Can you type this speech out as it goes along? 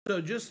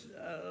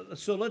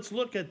So let's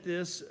look at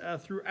this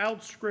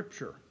throughout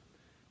Scripture,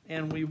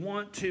 and we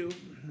want to.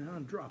 No, I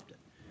dropped it.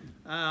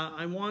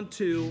 I want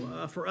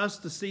to for us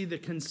to see the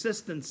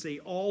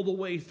consistency all the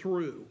way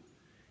through,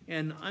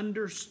 and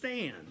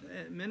understand.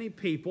 Many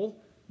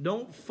people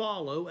don't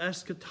follow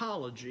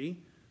eschatology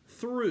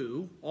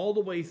through all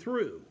the way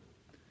through,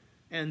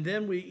 and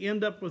then we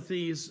end up with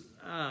these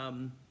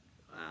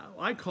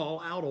I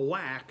call out of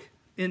whack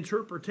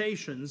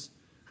interpretations,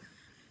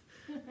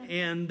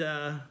 and.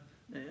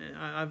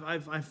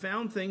 I've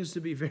found things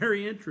to be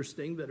very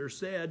interesting that are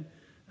said,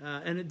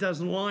 and it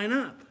doesn't line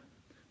up.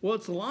 Well,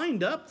 it's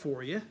lined up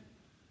for you.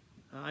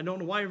 I don't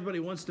know why everybody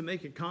wants to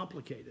make it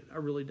complicated. I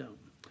really don't.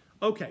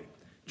 Okay,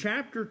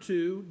 chapter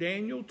 2,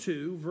 Daniel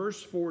 2,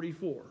 verse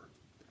 44.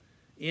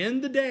 In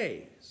the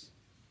days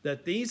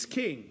that these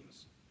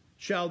kings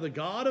shall the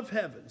God of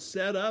heaven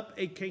set up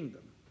a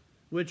kingdom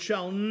which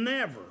shall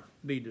never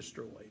be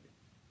destroyed.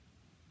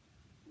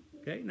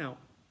 Okay, now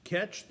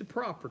catch the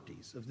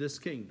properties of this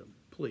kingdom,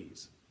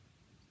 please.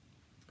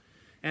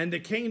 And the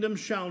kingdom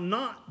shall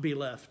not be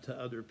left to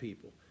other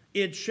people.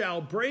 It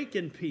shall break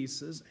in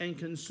pieces and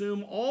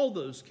consume all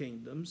those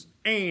kingdoms.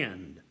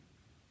 And,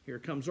 here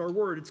comes our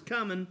word, it's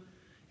coming.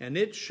 And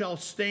it shall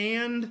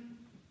stand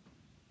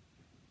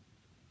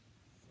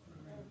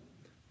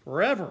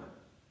forever.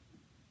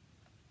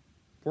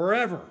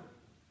 Forever.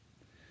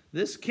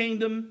 This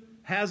kingdom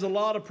has a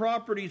lot of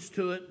properties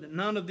to it that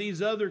none of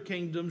these other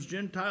kingdoms,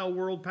 Gentile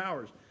world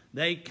powers.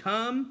 They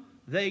come,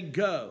 they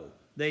go.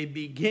 They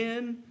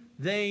begin,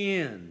 they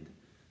end.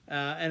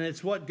 And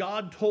it's what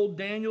God told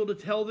Daniel to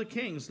tell the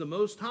kings. The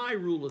Most High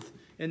ruleth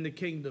in the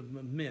kingdom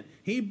of men.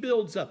 He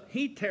builds up,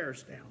 he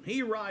tears down.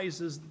 He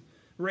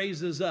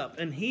raises up,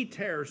 and he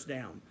tears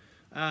down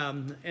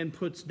and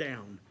puts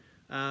down.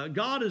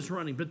 God is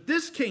running. But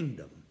this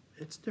kingdom,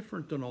 it's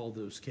different than all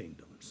those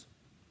kingdoms.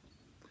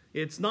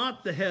 It's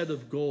not the head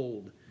of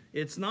gold.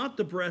 It's not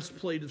the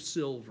breastplate of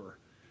silver.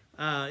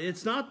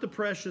 It's not the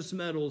precious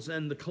metals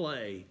and the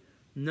clay.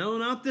 No,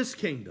 not this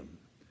kingdom.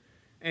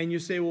 And you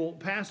say, well,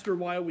 Pastor,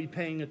 why are we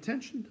paying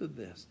attention to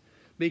this?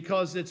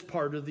 Because it's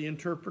part of the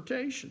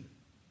interpretation.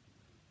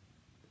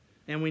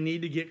 And we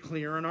need to get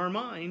clear in our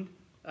mind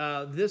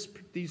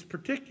these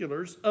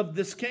particulars of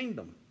this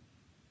kingdom.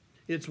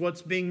 It's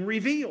what's being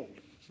revealed.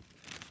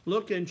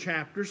 Look in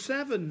chapter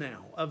 7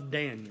 now of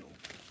Daniel.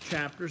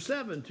 Chapter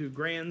 7 to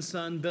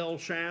grandson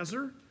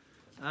Belshazzar.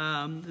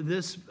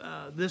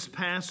 This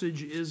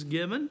passage is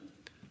given.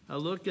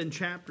 Look in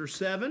chapter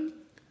 7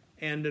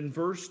 and in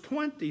verse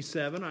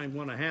 27. I'm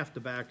going to have to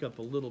back up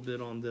a little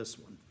bit on this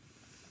one.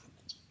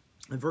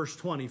 In verse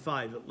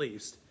 25 at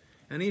least.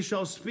 And he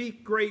shall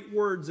speak great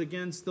words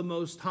against the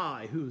Most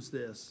High. Who's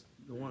this?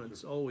 The one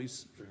that's always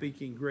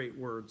speaking great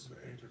words.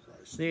 The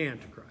Antichrist. The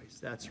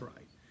Antichrist, that's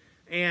right.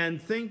 And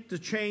think to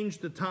change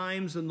the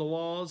times and the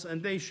laws,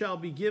 and they shall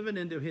be given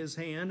into his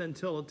hand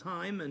until a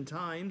time and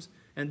times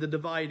and the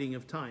dividing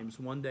of times.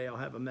 One day I'll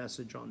have a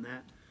message on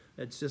that.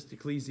 It's just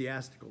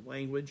ecclesiastical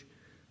language.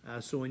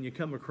 So when you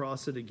come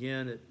across it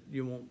again,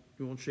 you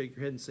won't shake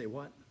your head and say,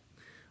 what?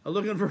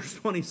 Look at verse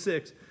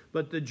 26.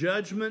 But the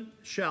judgment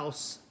shall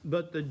sit,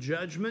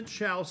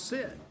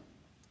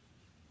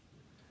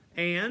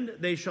 and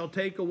they shall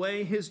take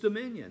away his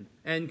dominion,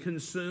 and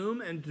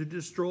consume and to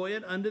destroy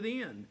it unto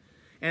the end.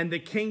 And the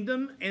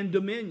kingdom and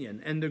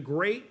dominion and the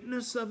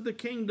greatness of the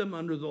kingdom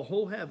under the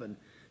whole heaven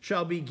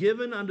shall be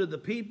given unto the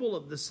people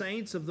of the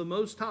saints of the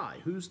Most High.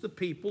 Who's the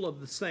people of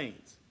the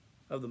saints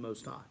of the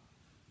Most High?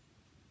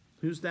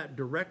 Who's that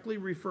directly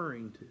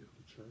referring to?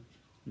 The church.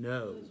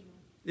 No.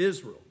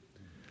 Israel.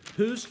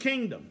 Whose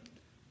kingdom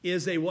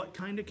is a what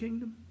kind of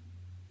kingdom?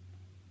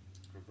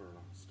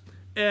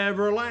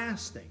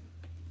 Everlasting.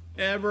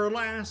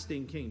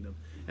 Everlasting kingdom.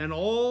 And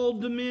all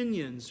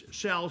dominions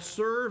shall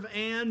serve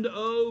and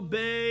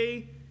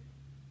obey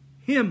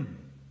him.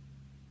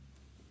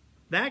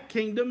 That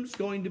kingdom's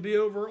going to be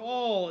over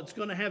all. It's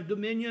going to have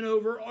dominion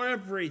over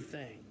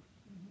everything.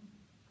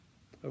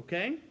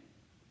 Okay?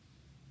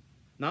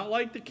 Not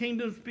like the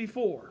kingdoms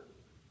before.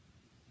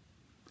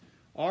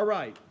 All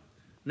right.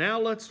 Now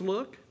let's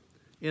look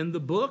in the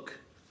book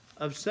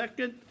of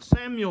 2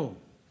 Samuel.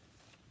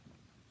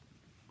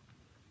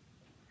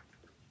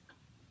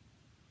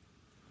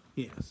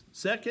 Yes,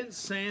 2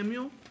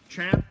 Samuel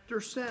chapter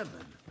 7.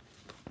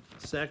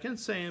 2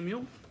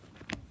 Samuel.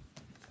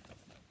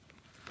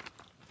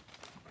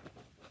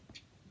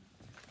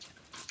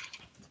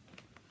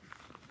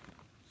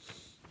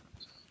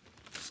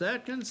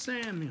 Second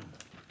Samuel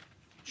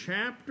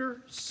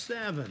chapter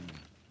 7.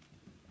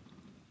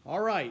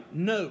 All right,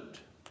 note.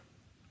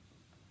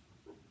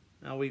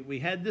 Now we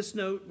had this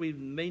note, we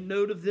made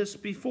note of this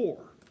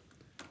before.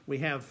 We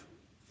have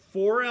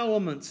 4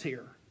 elements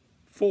here.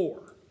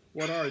 4.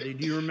 What are they?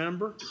 Do you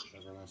remember?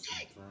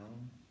 Everlasting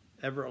throne.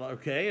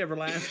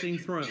 Everlasting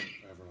throne.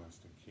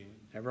 Everlasting king.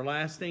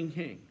 Everlasting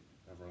king.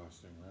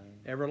 Everlasting reign.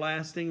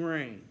 Everlasting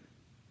reign.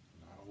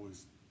 Not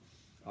always.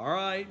 All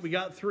right, we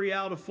got 3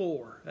 out of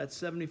 4.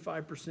 That's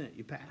 75%.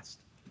 You passed.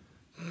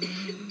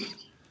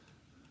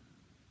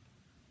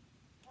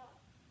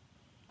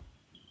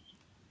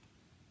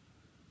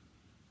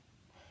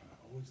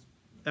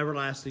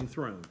 Everlasting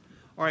throne.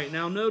 All right,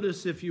 now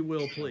notice, if you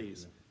will,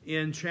 please,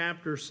 in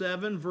chapter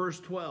 7, verse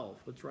 12.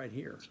 It's right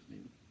here. I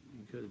mean,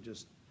 you could have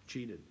just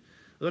cheated.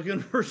 Look in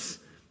verse,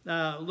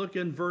 I'm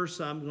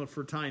going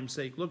for time's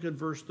sake, look at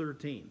verse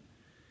 13.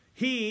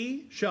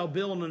 He shall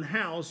build an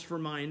house for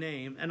my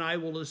name, and I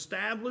will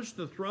establish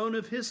the throne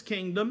of his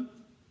kingdom.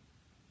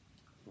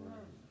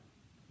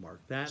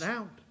 Mark that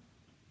out.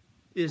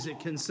 Is it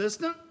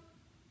consistent?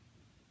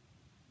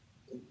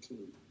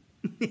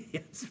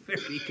 It's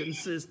very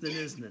consistent,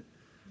 isn't it?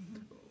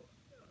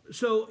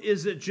 So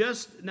is it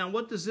just, now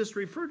what does this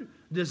refer to?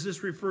 Does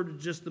this refer to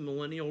just the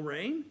millennial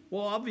reign?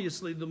 Well,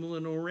 obviously the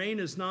millennial reign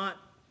is not.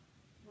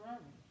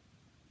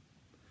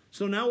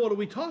 So now what are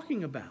we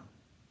talking about?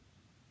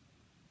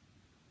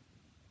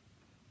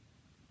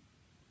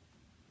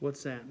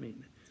 What's that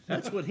mean?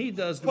 That's what he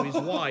does to his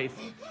wife.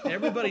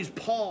 Everybody's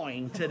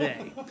pawing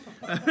today.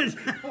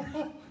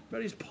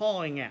 Everybody's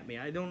pawing at me.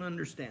 I don't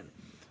understand it.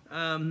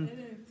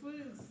 It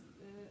includes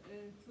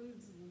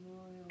the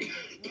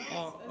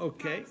millennial.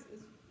 Okay.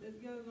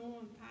 It goes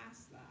on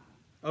past that.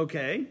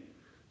 Okay.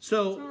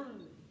 So,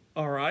 Eternity.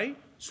 all right.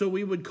 So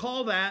we would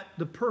call that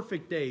the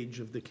perfect age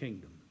of the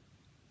kingdom.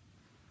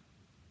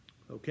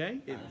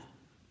 Okay?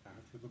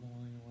 After the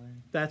millennial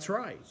reign, That's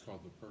right. it's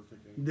called the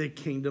perfect age. The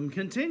kingdom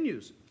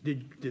continues.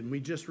 Didn't we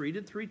just read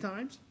it 3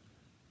 times?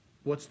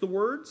 What's the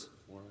words?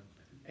 What?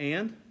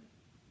 And?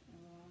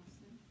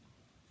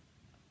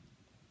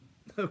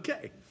 Everlasting.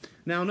 Okay.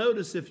 Now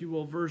notice, if you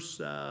will, verse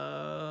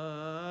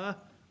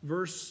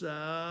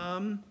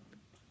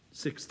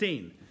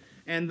 16.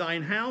 And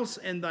thine house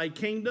and thy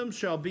kingdom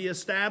shall be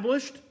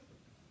established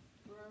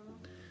Forever.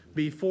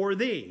 before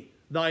thee.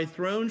 Thy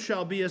throne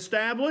shall be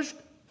established.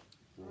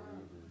 Forever.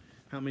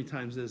 How many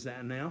times is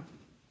that now?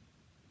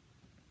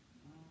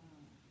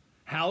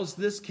 How's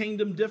this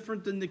kingdom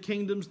different than the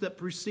kingdoms that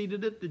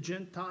preceded it, the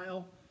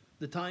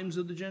times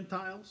of the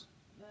Gentiles?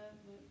 They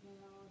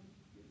all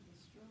get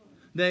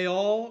destroyed. They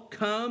all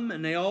come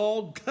and they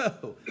all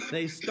go.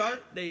 They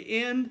start, they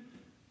end,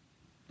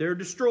 they're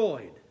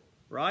destroyed,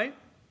 right?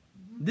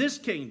 This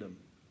kingdom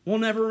will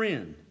never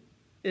end.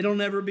 It'll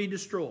never be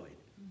destroyed.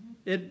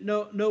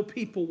 No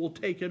people will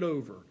take it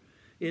over.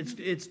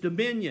 It's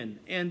dominion,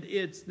 and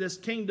it's this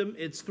kingdom,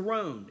 its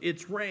throne,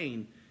 its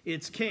reign,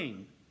 its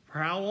king. For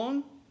how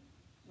long?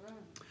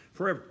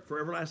 Forever. For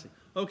everlasting.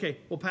 Okay,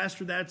 well,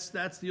 Pastor, that's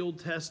the Old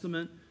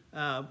Testament.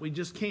 We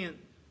just can't.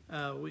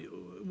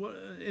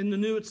 In the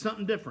New, it's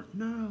something different.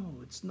 No,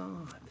 it's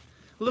not.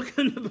 Look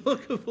in the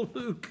book of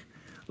Luke.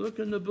 Look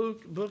in the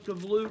book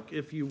of Luke,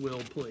 if you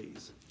will,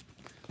 please.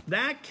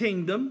 That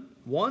kingdom,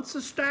 once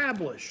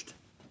established,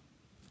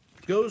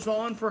 goes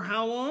on for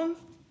how long?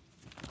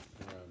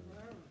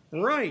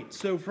 Forever. Right.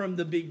 So from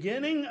the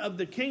beginning of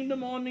the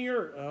kingdom on the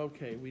earth.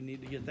 Okay, we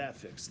need to get that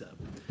fixed up.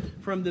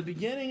 From the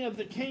beginning of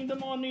the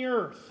kingdom on the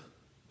earth.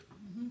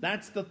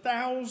 That's the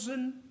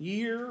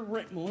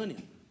 1,000-year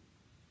millennium.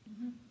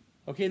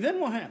 Okay, then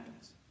what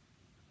happens?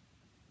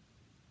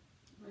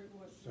 Great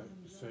white throne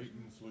judgment.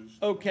 Satan's loose.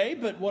 Okay,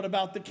 but what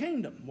about the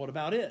kingdom? What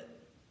about it?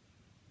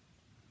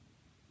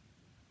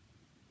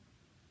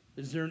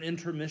 Is there an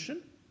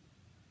intermission?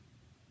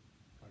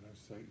 I know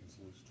Satan's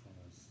loosed from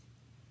us.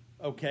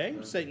 Okay,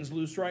 Satan's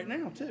loose right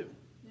now too.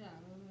 Yeah,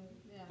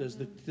 yeah. Does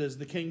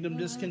the kingdom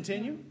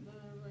discontinue? Then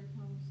everybody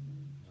comes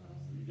and tries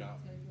You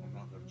got to me. take I'm over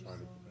not going to try to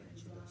Jerusalem and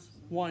answer this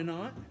Gaza. Why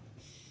not?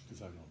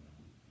 because I don't know.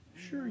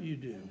 Sure you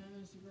do. And then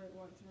there's the great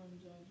white throne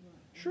judgment.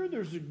 Sure,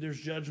 there's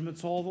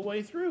judgments all the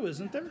way through,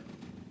 isn't there?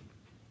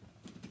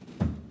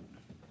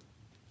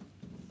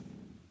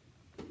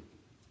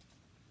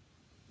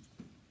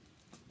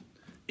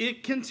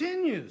 It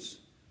continues.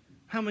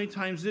 How many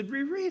times did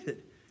we read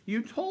it?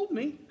 You told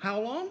me. How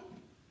long?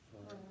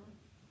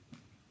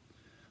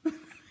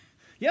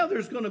 Yeah,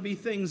 there's going to be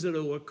things that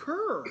will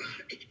occur.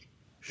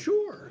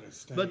 Sure.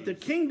 But the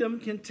kingdom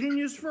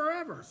continues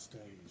forever. It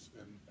stays,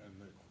 and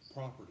the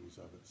properties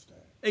of it stay.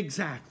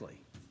 Exactly.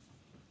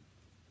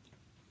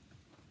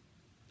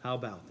 How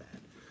about that?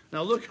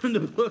 Now look in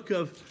the book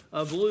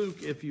of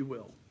Luke, if you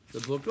will. The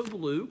book of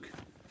Luke,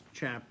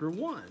 chapter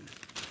 1.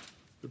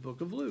 The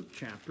book of Luke,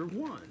 chapter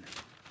 1.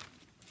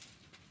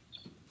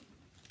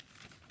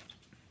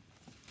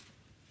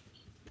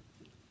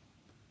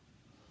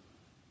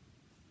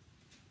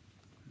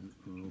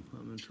 Uh-oh,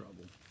 I'm in trouble.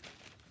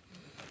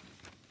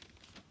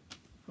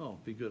 Oh,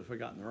 it'd be good if I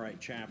got in the right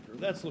chapter.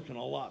 That's looking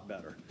a lot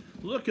better.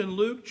 Look in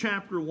Luke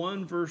chapter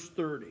 1, verse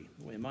 30.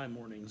 The way my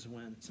mornings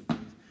went.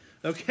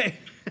 Okay,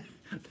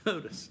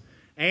 notice.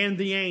 And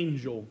the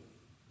angel.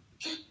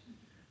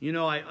 You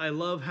know, I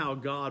love how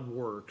God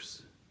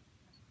works.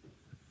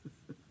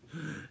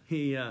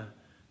 He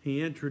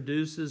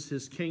introduces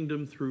his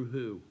kingdom through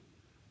who?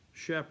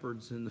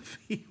 Shepherds in the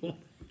field.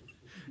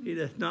 He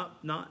does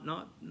not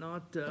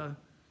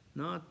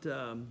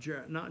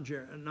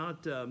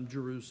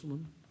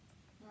Jerusalem,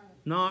 Right.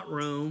 not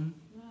Rome,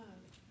 No.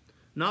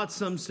 not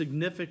some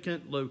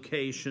significant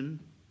location.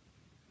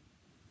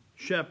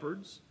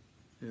 Shepherds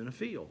in a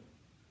field.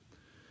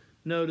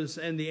 Notice,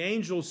 and the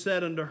angel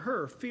said unto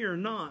her, Fear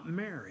not,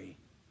 Mary,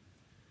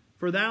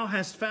 For thou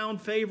hast found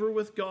favor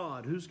with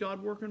God. Who's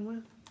God working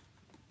with?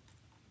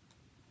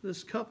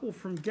 This couple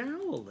from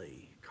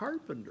Galilee,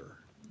 carpenter,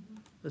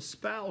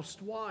 espoused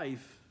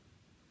wife,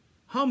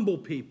 humble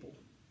people,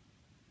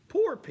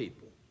 poor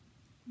people.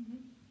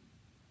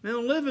 They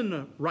don't live in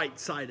the right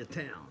side of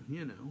town,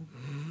 you know.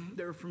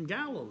 They're from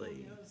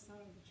Galilee. The other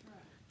side of the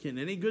track. Can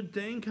any good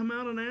thing come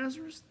out of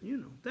Nazareth? You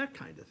know, that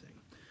kind of thing.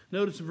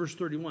 Notice in verse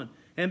 31,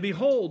 and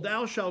behold,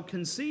 thou shalt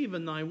conceive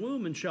in thy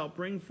womb, and shalt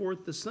bring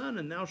forth the son,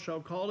 and thou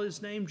shalt call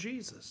his name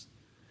Jesus.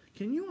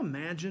 Can you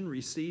imagine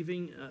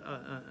receiving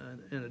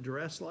an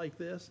address like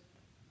this?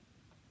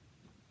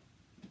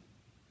 I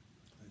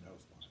think that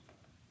was mine.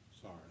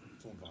 Sorry,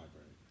 it's on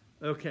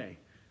vibrate. Okay.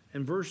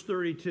 And verse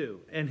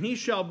 32, and he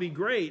shall be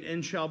great,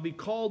 and shall be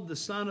called the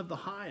Son of the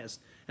Highest.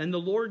 And the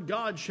Lord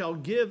God shall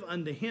give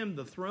unto him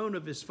the throne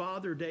of his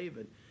father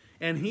David.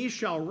 And he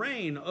shall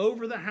reign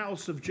over the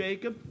house of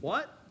Jacob.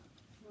 What?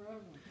 Forever.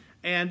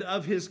 And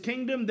of his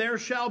kingdom there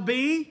shall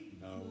be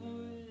No.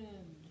 Amen.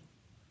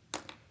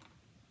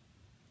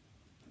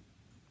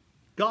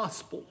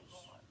 Gospels.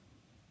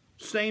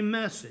 Same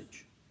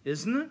message,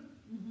 isn't it?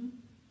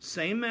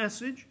 Same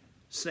message,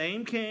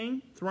 same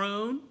king,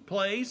 throne,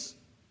 place,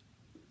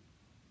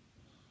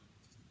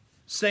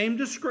 same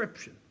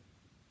description.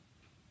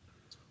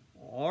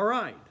 All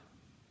right.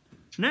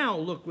 Now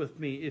look with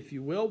me, if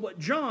you will, what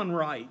John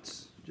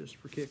writes, just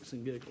for kicks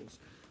and giggles.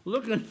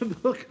 Look in the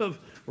book of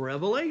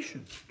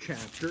Revelation,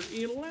 chapter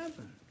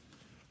 11.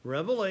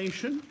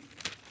 Revelation,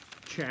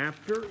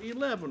 chapter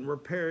 11. We're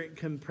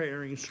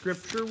comparing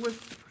Scripture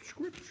with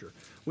Scripture.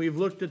 We've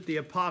looked at the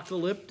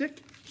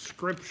apocalyptic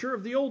Scripture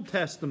of the Old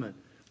Testament.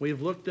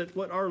 We've looked at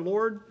what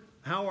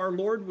how our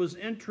Lord was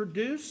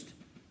introduced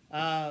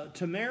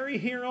to Mary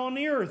here on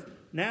the earth.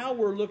 Now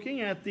we're looking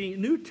at the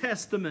New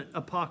Testament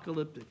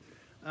apocalyptic.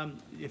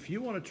 If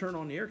you want to turn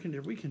on the air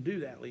conditioner, we can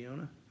do that,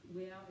 Leona.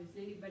 Well, is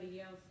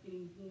anybody else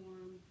getting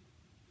warm?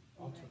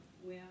 I'll turn-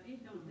 Well,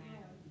 it don't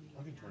matter.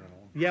 I can turn it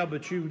on. Yeah,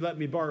 but you let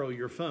me borrow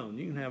your phone.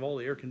 You can have all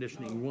the air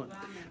conditioning you want.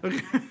 Well, I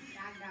got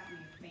me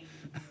a fan.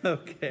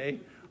 Okay.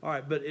 All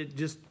right, but it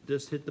just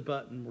hit the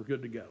button. We're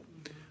good to go.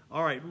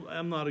 All right,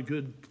 I'm not a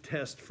good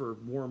test for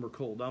warm or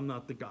cold. I'm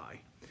not the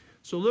guy.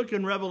 So look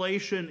in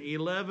Revelation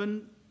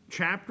 11,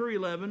 chapter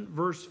 11,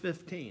 verse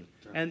 15.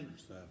 And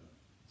Chapter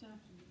 7.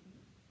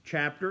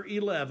 chapter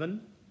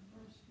 11,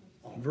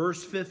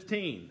 verse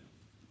 15.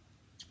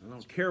 I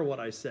don't care what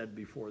I said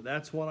before.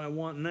 That's what I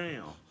want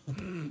now.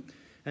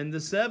 And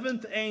the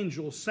seventh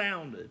angel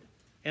sounded,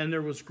 and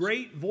there was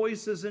great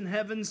voices in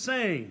heaven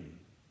saying,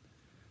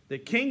 the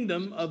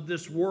kingdom of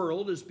this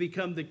world is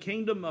become the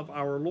kingdom of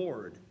our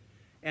Lord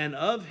and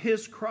of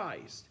his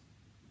Christ,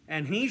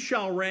 and he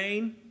shall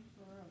reign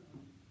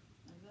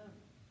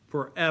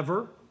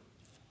forever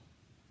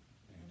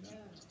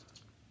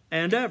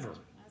and ever.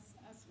 That's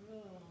a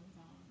really long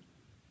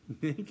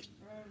time.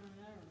 Forever and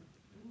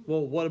ever.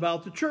 Well, what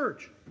about the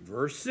church?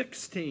 Verse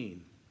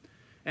 16.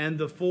 And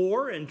the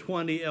 24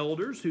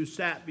 elders who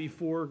sat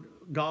before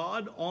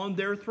God on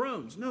their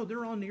thrones. No,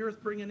 they're on the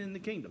earth bringing in the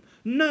kingdom.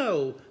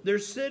 No, they're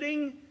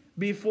sitting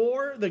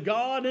before the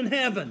God in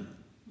heaven.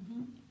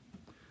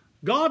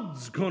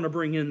 God's going to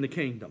bring in the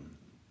kingdom.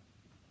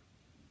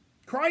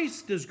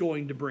 Christ is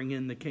going to bring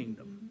in the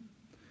kingdom.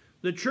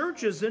 The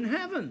church is in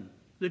heaven.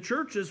 The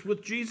church is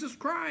with Jesus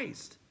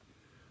Christ.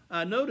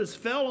 Notice,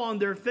 fell on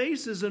their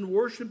faces and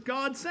worshiped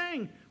God,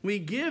 saying, we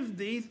give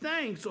thee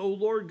thanks, O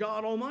Lord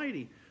God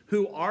Almighty,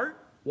 who art,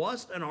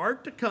 wast, and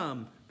art to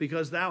come,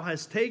 because thou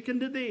hast taken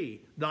to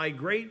thee thy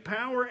great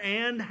power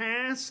and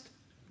hast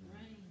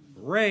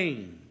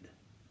reigned.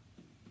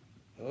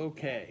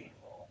 Okay.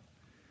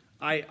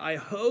 I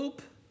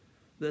hope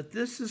that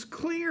this is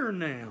clear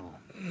now.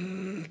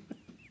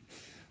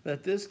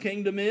 That this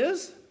kingdom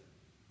is?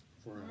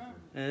 Forever.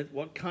 And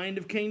what kind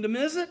of kingdom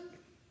is it?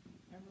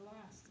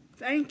 Everlasting.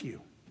 Thank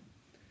you.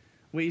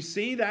 We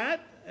see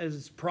that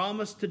as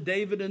promised to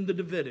David in the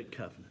Davidic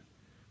covenant.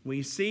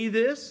 We see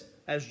this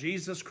as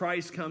Jesus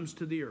Christ comes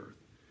to the earth.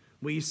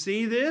 We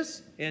see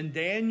this in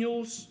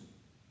Daniel's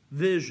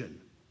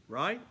vision,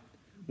 right?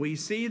 We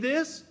see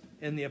this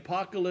in the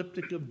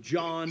apocalyptic of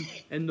John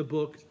and the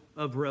book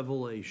of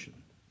Revelation.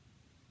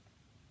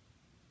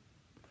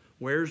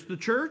 Where's the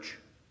church?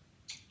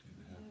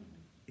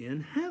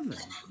 In heaven,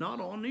 not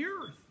on the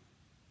earth.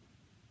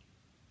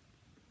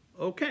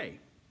 Okay.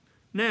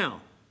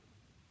 Now,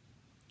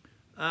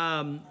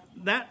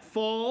 that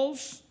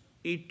falls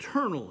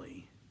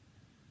eternally.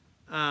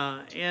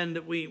 And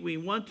we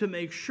want to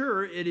make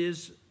sure it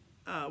is,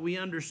 we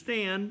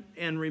understand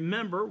and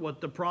remember what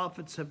the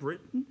prophets have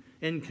written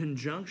in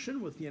conjunction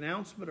with the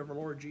announcement of our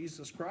Lord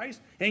Jesus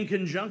Christ, in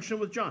conjunction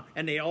with John.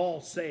 And they all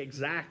say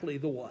exactly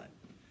the what?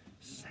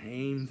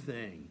 Same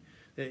thing.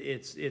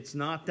 It's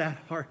not that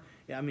hard.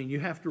 I mean, you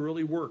have to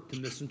really work to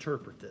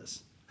misinterpret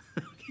this.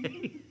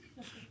 Okay?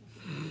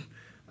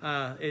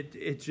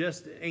 It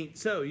just ain't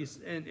so.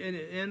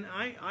 And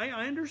I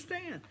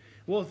understand.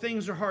 Well,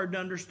 things are hard to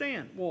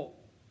understand. Well,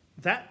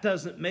 that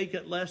doesn't make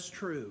it less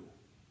true.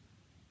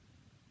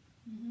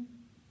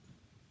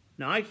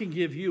 Now, I can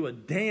give you a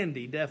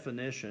dandy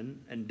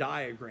definition and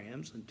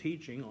diagrams and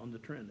teaching on the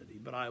Trinity,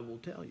 but I will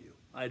tell you,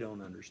 I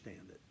don't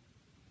understand it.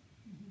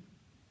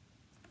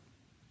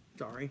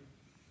 Sorry.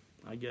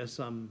 I guess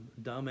I'm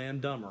dumb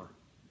and dumber.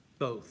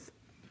 Both.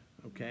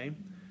 Okay?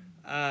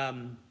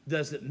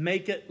 Does it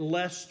make it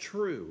less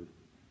true?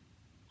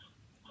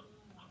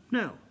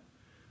 No.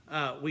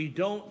 We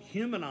don't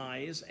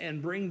humanize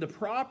and bring the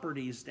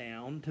properties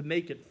down to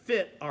make it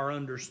fit our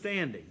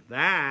understanding.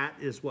 That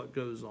is what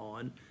goes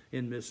on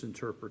in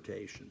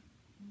misinterpretation.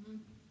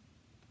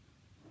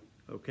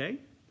 Okay?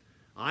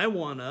 I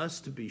want us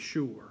to be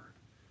sure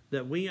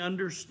that we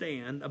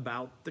understand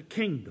about the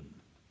kingdom.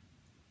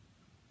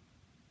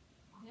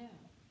 Yeah.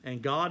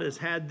 And God has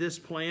had this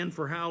plan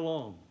for how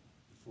long?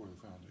 Before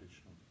the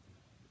foundation of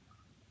the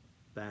world.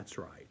 That's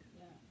right.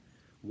 Yeah.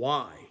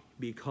 Why?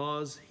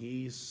 Because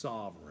He's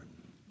sovereign.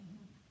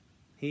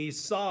 He's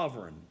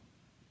sovereign.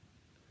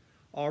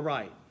 All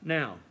right.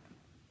 Now,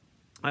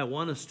 I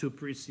want us to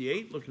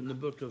appreciate, look in the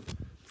book of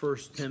 1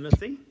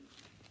 Timothy.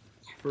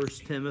 1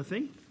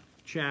 Timothy,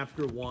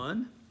 chapter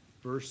 1,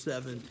 verse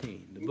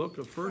 17. The book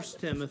of 1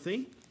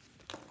 Timothy,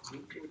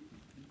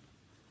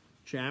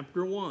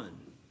 chapter 1.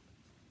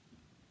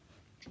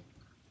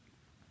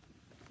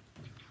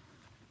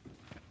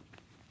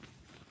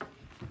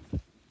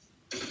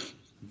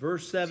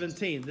 Verse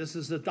 17, this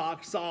is a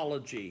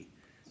doxology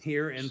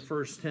here in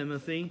 1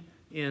 Timothy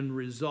in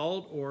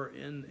result or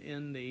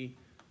in the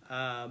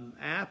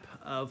app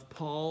of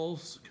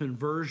Paul's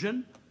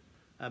conversion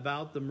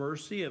about the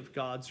mercy of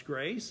God's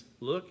grace.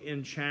 Look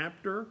in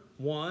chapter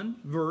 1,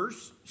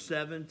 verse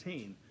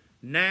 17.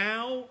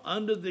 Now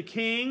unto the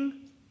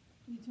King,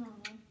 Eternal,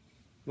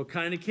 what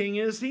kind of king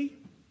is he?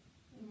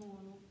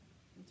 immortal,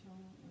 eternal,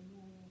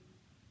 immortal,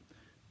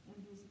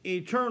 invisible.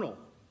 Eternal,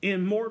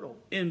 immortal,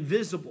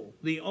 invisible,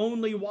 the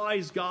only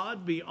wise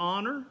God, be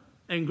honor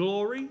and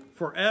glory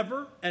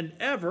forever and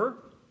ever.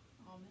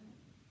 Amen.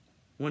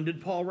 When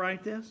did Paul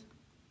write this?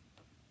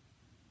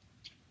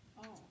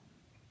 Oh.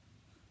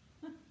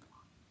 Is it,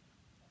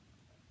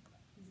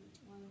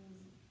 when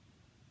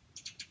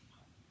is it?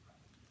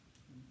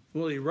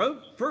 Well, he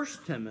wrote 1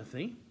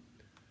 Timothy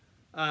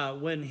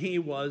when he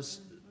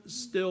was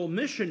still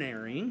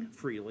missionarying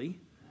freely.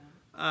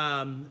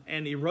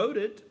 And he wrote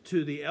it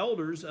to the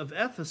elders of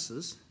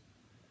Ephesus,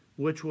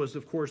 which was,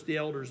 of course, the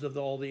elders of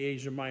all the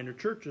Asia Minor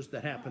churches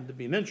that happened to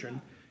be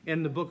mentioned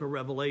in the book of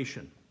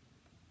Revelation.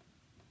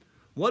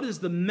 What is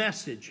the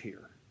message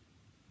here?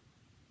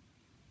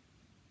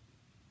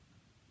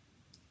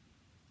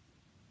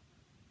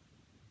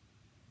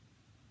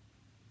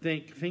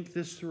 Think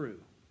this through.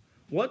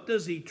 What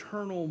does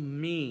eternal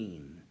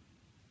mean?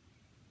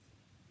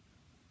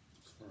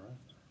 It's forever.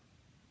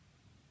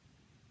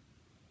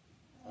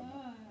 I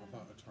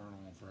thought eternal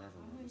and forever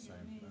I were the think same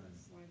it thing.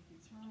 means like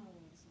eternal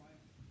is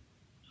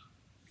like,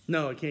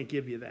 No, I can't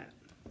give you that.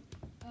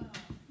 Can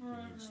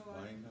forever, you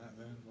explain that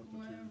then?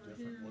 whatever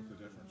here, What the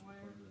difference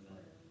whatever between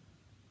the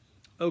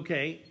there.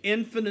 Okay,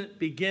 infinite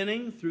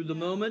beginning through the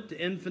moment to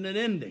infinite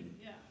ending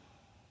Yeah,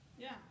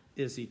 yeah,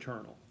 is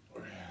eternal.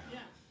 yeah,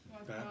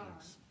 like That God.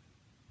 makes,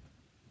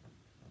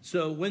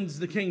 So when's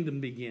the kingdom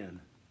begin?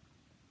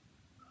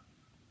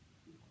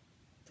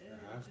 it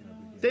has no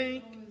beginning.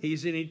 Think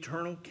he's an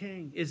eternal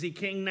king. Is he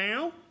king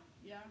now?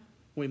 Yeah,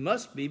 We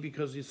must be,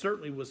 because he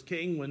certainly was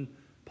king when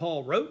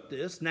Paul wrote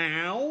this.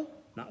 Now,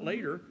 not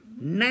later,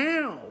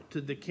 now to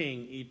the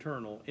King,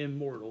 eternal,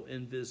 immortal,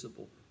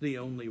 invisible, the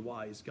only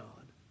wise God.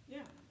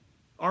 yeah,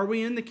 Are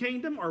we in the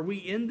kingdom? Are we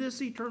in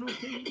this eternal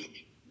kingdom?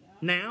 yeah,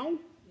 Now?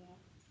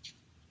 yeah,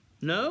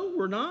 No,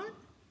 we're not.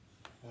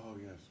 Oh,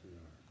 yes, we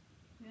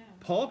are. yeah,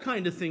 Paul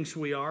kind of thinks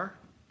we are.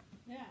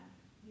 yeah.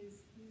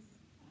 He's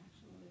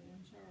actually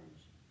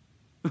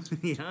in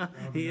charge. Yeah,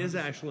 he is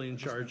actually in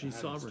charge. He's It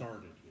hadn't sovereign.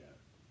 started yet.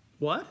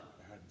 What?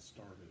 It hadn't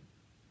started.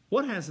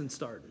 What hasn't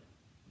started?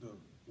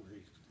 Where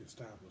he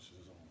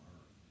establishes on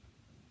earth.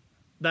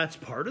 That's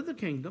part of the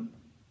kingdom.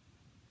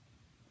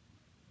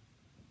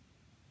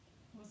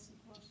 What's the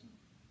question?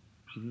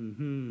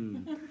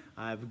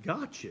 I've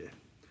got you.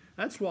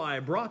 That's why I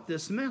brought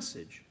this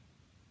message.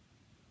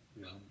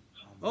 Yeah,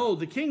 Oh,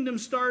 the kingdom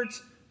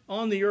starts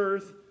on the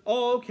earth.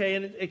 Oh, okay,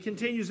 and it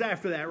continues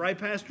after that, right,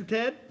 Pastor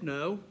Ted?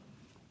 No,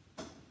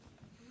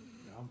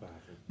 I'm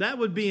baffled. that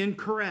would be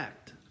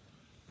incorrect.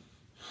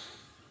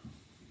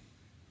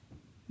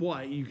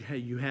 Why,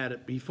 you had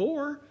it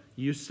before.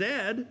 You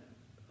said,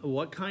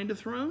 what kind of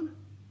throne?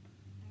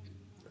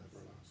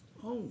 Everlasting.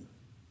 Oh,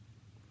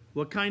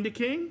 what kind of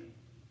king?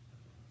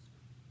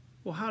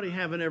 Well, how do you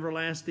have an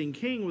everlasting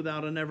king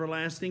without an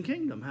everlasting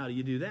kingdom? How do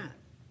you do that?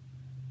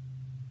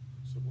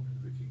 So when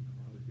did the kingdom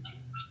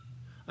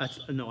really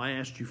begin? No, I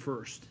asked you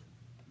first.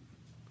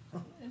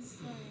 It's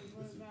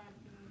way back.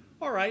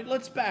 All right,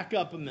 let's back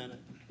up a minute.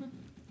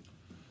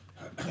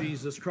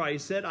 Jesus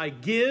Christ said, I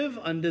give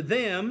unto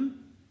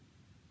them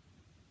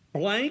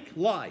blank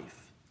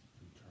life.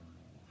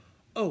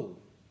 Oh,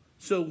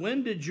 so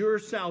when did your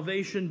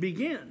salvation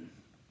begin?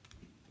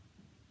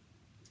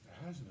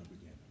 It has no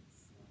beginning.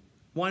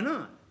 Why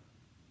not?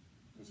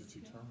 Because it's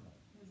eternal.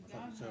 I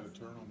God thought said has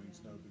no eternal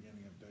means no beginning.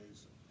 beginning of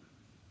days.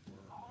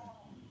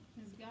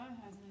 Because God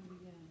has no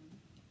beginning.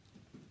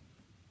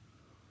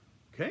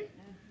 Okay?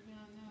 And if you're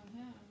gonna know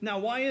him, Now,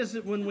 why is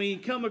it when we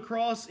come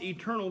across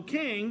eternal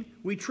king,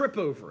 we trip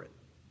over it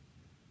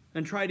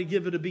and try to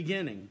give it a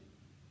beginning?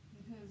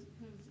 because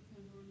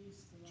we're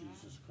used to that.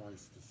 Jesus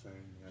Christ the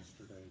same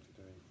yesterday,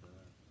 today, forever.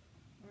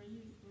 We're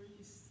used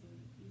to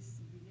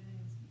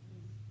beginnings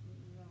because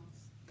we're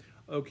lost.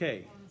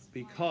 Okay,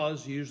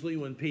 because usually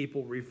when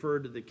people refer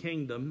to the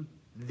kingdom,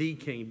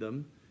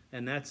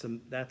 and that's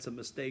a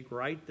mistake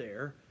right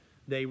there,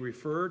 they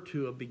refer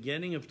to a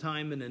beginning of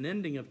time and an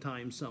ending of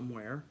time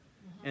somewhere,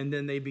 and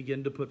then they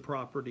begin to put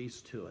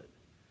properties to it.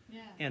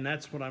 Yeah. And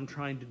that's what I'm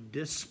trying to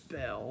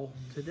dispel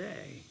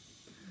today.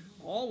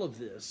 All of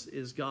this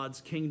is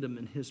God's kingdom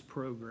and his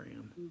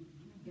program.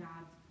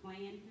 God's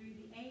plan through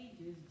the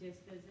ages, just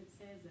as it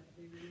says up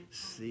there in that.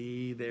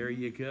 See, there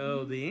you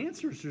go. The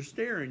answers are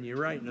staring you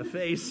right in the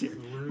face here.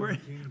 We're in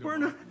the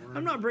kingdom.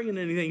 I'm not bringing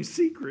anything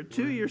secret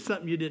to you or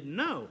something you didn't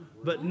know.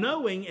 But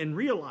knowing and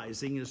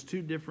realizing is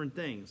two different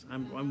things.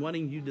 I'm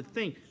wanting you to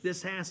think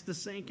this has to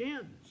sink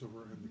in. So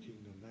we're in the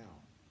kingdom now.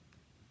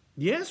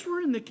 Yes,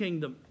 we're in the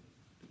kingdom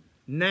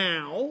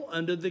now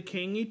under the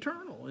King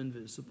eternal,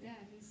 invisible. Yeah,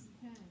 he's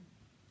the king.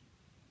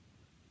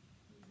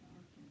 He's our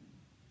king.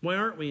 Why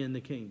aren't we in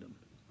the kingdom?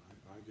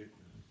 I get,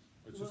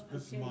 it's Well, just,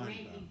 this is okay, mine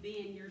maybe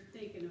though. Ben, you're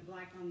thinking of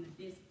like on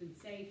the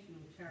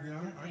dispensational chart. Yeah,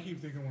 I okay,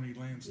 keep thinking when he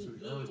lands to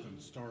the earth and beginning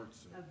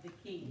starts it. Of the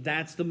kingdom.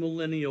 That's the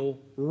millennial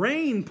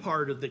reign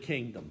part of the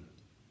kingdom.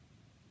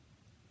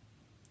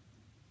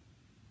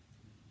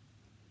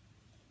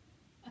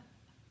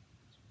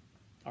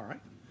 All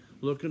right.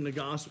 Look in the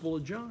Gospel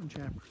of John,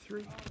 chapter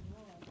 3. Oh,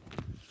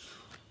 Lord.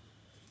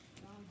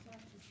 John chapter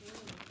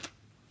 3.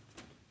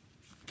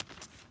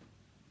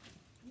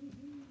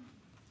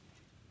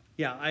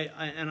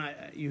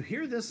 Yeah, you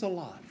hear this a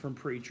lot from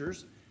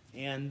preachers.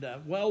 And,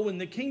 well, when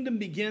the kingdom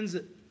begins,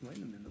 wait a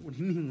minute, what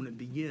do you mean when it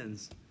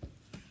begins?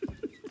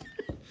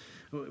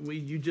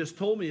 You just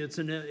told me it's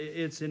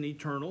an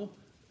eternal,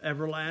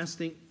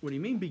 everlasting, what do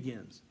you mean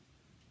begins?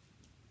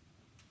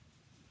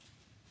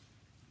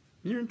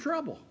 You're in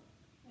trouble.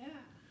 Yeah.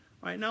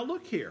 All right, now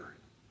look here.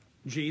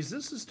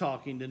 Jesus is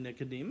talking to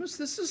Nicodemus.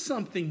 This is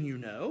something you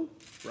know,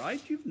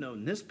 right? You've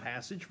known this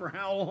passage for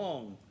how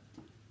long?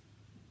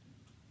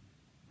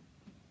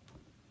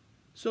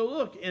 So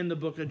look in the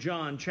book of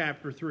John,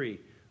 chapter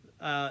 3,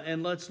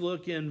 and let's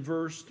look in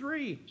verse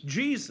 3.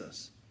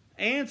 Jesus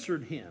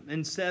answered him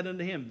and said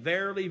unto him,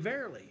 Verily,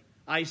 verily,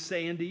 I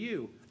say unto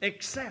you,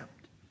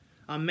 except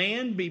a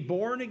man be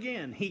born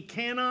again, he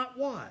cannot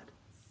what?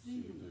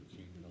 See the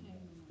kingdom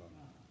of God.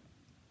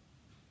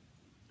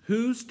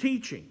 Who's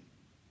teaching?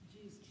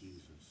 Jesus.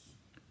 Jesus,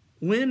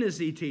 When is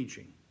he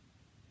teaching?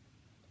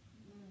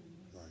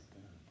 right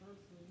then.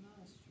 Earthly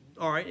ministry.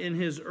 All right, in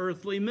his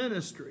earthly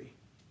ministry.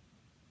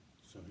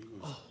 So he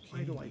was Oh, why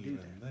king do I do even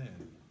that?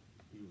 then.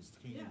 He was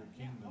king Yeah, of the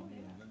yeah, kingdom oh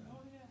even yeah, then.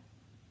 oh yeah.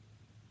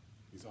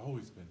 He's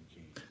always been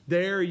king.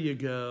 There you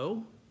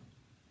go.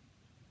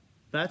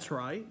 That's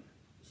right.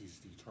 He's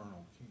the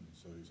eternal king,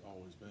 so he's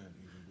always been,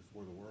 even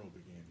before the world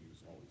began, he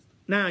was always the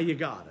king. Now you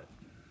got it.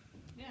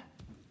 Yeah.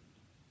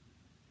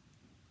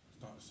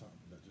 It's not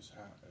something that just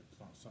happens. It's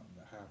not something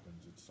that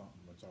happens. It's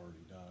something that's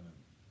already done and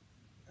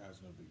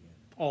has no beginning.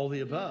 All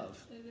the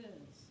above. It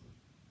is.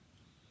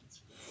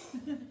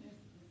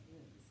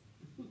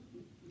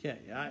 Okay,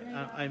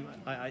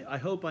 I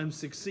hope I'm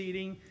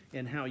succeeding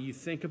in how you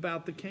think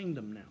about the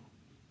kingdom now.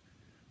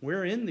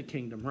 We're in the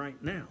kingdom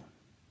right now.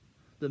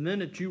 The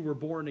minute you were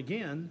born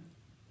again,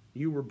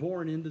 you were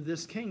born into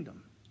this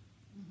kingdom.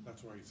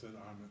 That's why he said,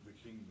 I'm at the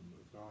kingdom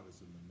of God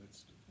is in the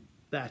midst of you.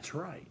 That's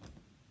right.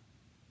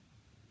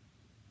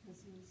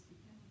 Because he was the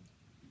king.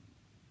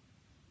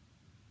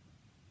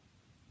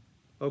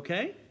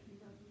 Okay? He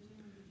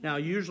represented the Now,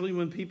 usually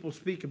when people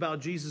speak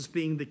about Jesus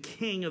being the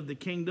king of the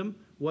kingdom,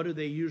 what are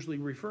they usually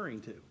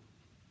referring to?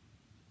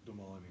 The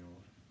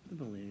millennial.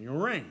 The millennial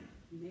reign.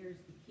 And there's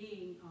the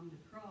king on the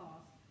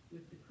cross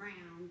with the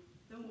crown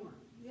thorns.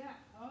 Yeah,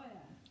 oh yeah.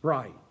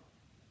 Right.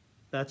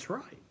 That's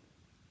right.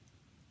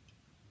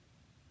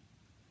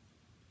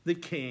 The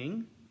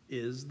king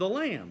is the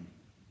lamb.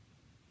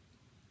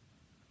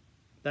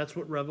 That's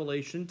what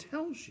Revelation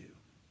tells you.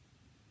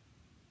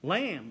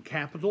 Lamb,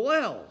 capital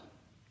L,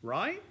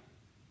 right?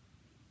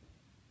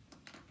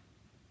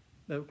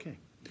 Okay.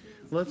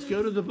 Let's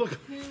go to the book.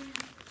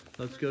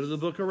 Let's go to the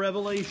book of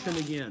Revelation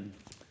again.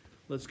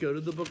 Let's go to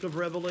the book of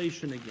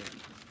Revelation again.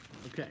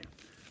 Okay.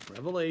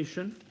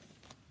 Revelation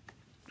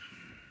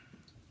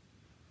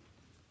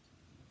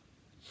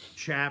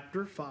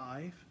chapter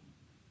 5.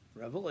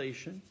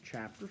 Revelation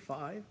chapter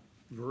 5,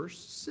 verse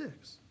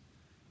 6.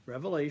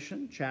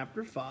 Revelation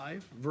chapter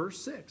 5,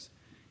 verse 6.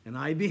 And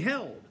I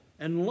beheld,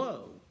 and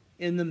lo,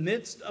 in the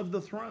midst of the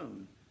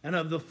throne, and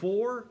of the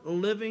 4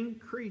 living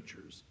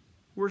creatures.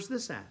 Where's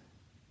this at?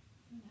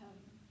 In heaven.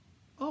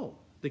 Oh,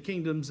 the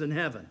kingdom's in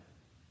heaven.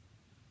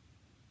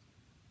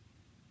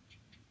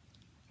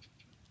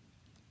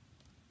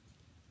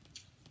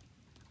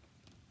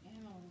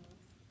 And on earth.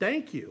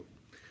 Thank you.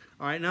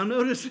 All right, now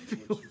notice if you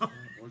will.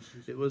 What'd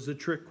she say? It was a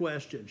trick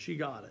question. She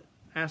got it.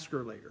 Ask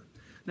her later.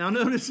 Now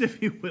notice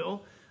if you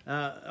will.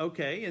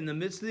 Okay, in the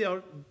midst of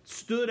the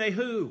stood a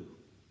who?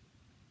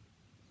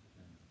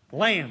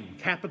 Lamb,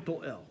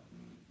 capital L.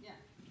 Yeah,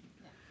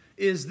 yeah.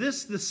 Is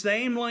this the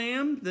same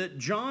lamb that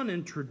John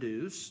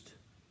introduced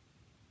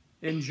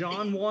in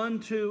John 1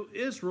 to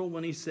Israel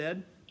when he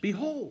said,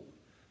 "Behold,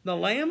 the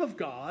Lamb of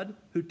God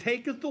who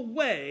taketh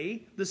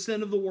away the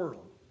sin of the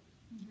world"?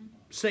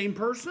 Same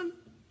person?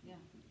 Yeah.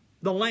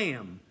 The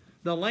Lamb.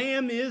 The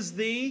Lamb is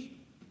the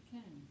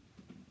King.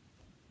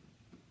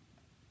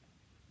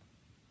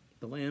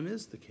 Lamb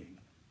is the King.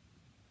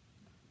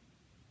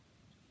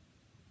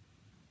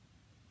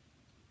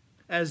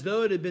 As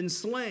though it had been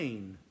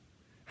slain,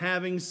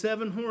 having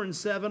 7 horns,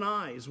 7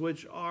 eyes,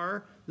 which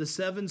are the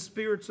 7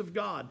 spirits of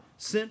God,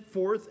 sent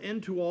forth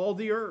into all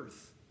the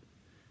earth.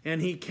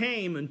 And he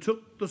came and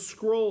took the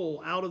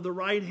scroll out of the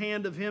right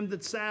hand of him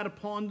that sat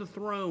upon the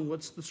throne.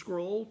 What's the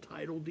scroll?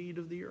 Title deed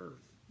of the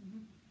earth.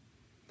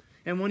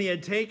 And when he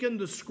had taken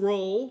the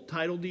scroll,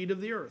 title deed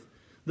of the earth,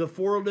 the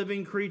 4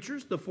 living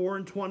creatures, the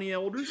 24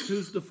 elders.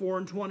 Who's the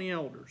 24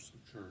 elders?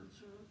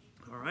 Church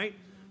All right.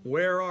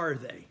 Where are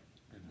they?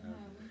 in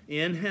heaven.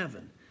 In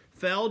heaven.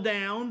 Fell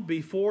down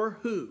before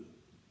who?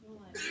 The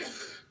Lamb.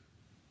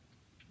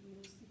 Who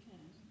is the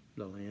King?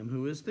 The Lamb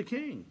who is the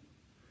King.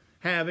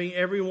 Having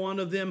every one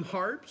of them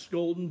harps,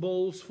 golden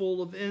bowls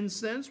full of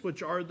incense,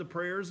 which are the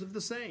prayers of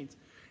the saints.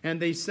 And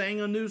they sang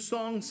a new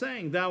song,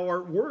 saying, "Thou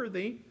art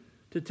worthy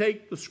to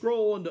take the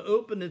scroll and to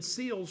open its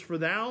seals, for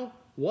thou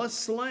wast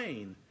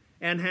slain,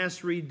 and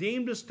hast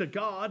redeemed us to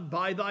God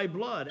by thy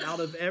blood out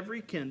of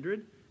every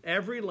kindred,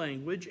 every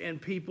language,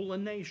 and people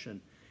and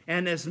nation,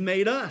 and hast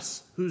made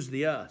us," who's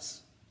the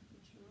us?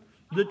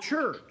 The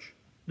church.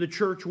 The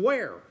church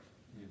where?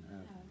 In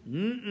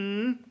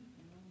heaven.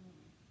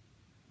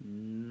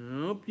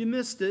 Nope, you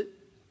missed it.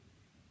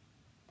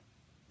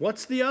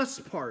 What's the us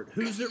part?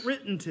 Who's it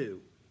written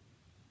to?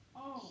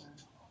 Oh.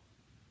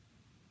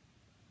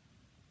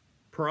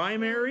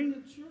 Primary?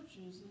 The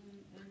churches in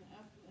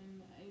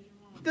Asia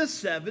Minor. The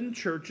 7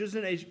 churches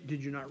in Asia.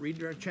 Did you not read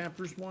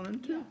chapters 1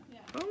 and 2? Yeah,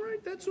 yeah. All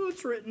right, that's who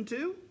it's written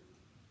to.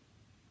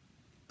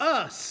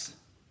 Us.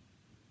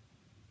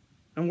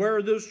 And where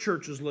are those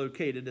churches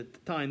located at the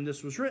time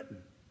this was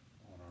written?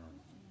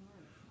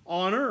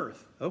 On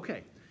earth.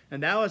 Okay.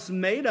 And thou hast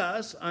made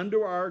us unto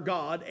our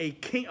God a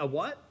king, a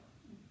what?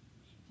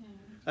 King.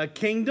 A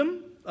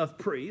kingdom of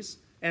priests,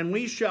 and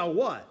we shall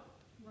what?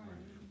 Right.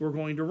 We're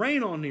going to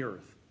reign on the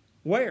earth.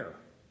 Where?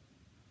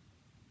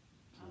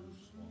 Out of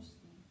Jerusalem.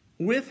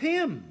 With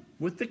him,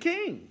 with the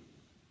king.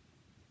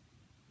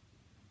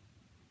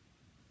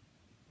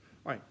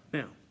 All right,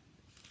 now,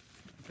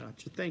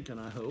 got you thinking,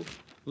 I hope.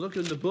 Look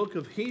in the book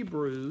of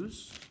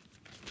Hebrews.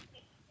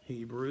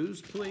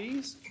 Hebrews,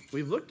 please.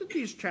 We've looked at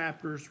these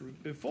chapters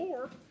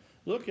before.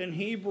 Look in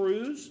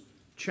Hebrews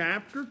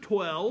chapter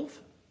 12,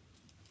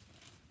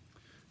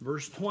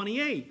 verse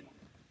 28.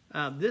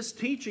 This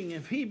teaching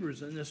of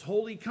Hebrews and this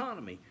whole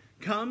economy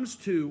comes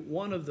to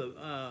one of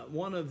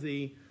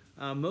the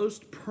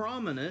most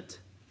prominent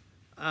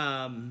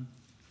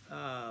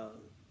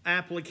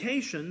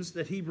applications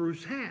that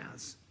Hebrews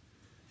has.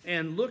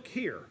 And look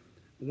here.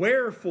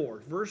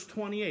 Wherefore, verse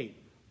 28,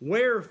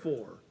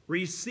 wherefore,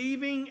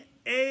 receiving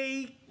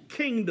a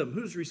kingdom.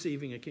 Who's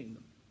receiving a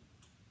kingdom?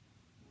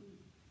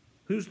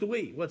 Who's the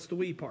we? What's the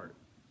we part?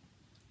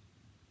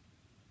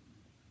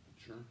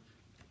 Church.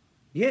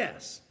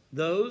 Yes,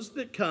 those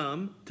that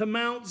come to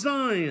Mount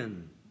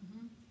Zion.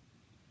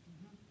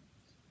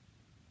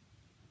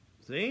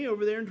 See,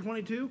 over there in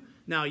 22.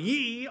 Now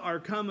ye are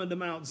coming to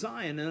Mount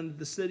Zion and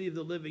the city of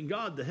the living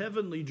God, the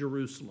heavenly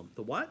Jerusalem.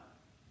 The what?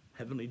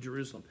 Heavenly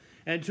Jerusalem.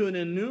 And to an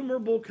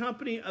innumerable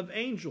company of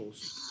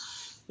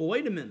angels. Well,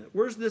 wait a minute.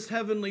 Where's this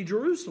heavenly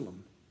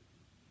Jerusalem?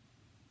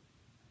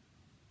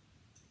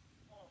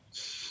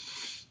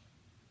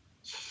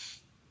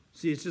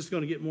 See, it's just going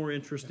to get more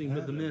interesting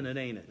with the minute,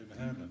 ain't it? In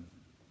heaven.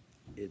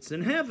 It's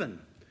in heaven.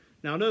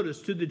 Now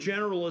notice, to the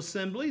general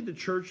assembly, the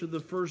church of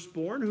the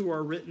firstborn who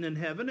are written in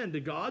heaven, and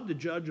to God, the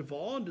judge of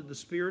all, and to the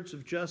spirits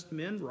of just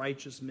men,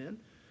 righteous men,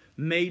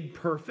 made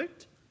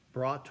perfect,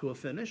 brought to a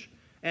finish,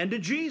 and to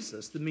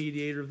Jesus, the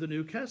mediator of the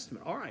New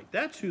Testament. All right,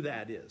 that's who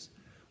that is.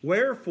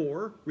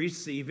 Wherefore,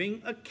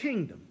 receiving a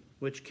kingdom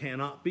which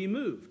cannot be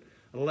moved,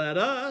 let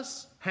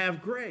us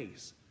have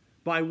grace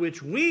by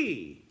which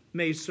we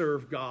may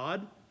serve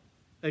God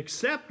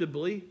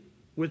acceptably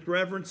with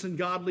reverence and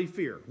godly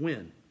fear.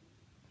 When?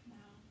 Now.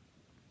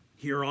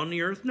 Here on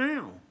the earth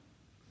now.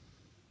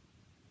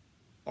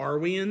 Are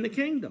we in the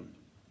kingdom?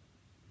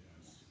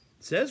 Yes.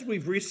 It says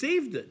we've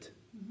received it.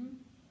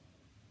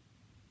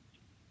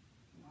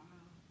 Wow.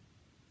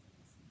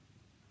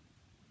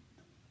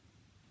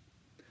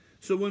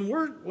 So when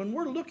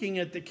we're looking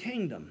at the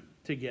kingdom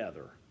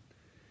together,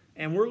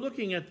 and we're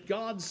looking at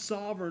God's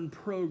sovereign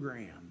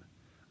program,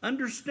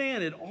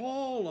 understand it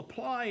all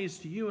applies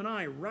to you and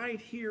I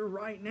right here,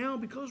 right now,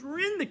 because we're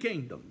in the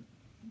kingdom.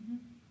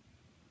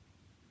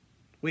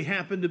 We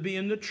happen to be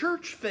in the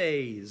church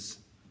phase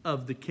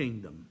of the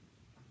kingdom.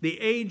 The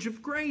age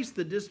of grace,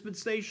 the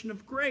dispensation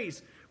of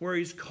grace, where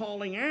he's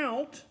calling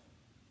out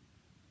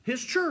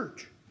his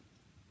church.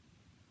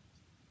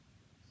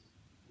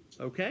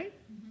 Okay?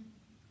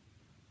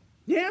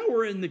 Yeah,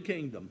 we're in the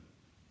kingdom.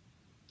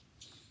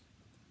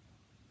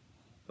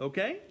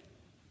 Okay?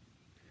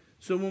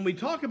 So when we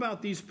talk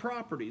about these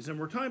properties, and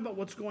we're talking about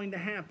what's going to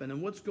happen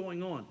and what's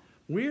going on,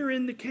 we're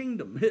in the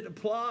kingdom. It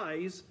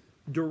applies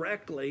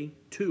directly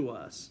to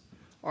us.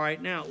 All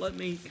right, now let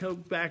me go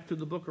back to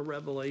the book of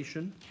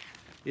Revelation,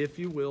 if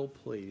you will,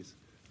 please.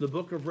 The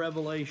book of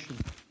Revelation,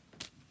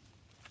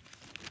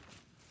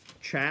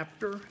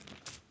 chapter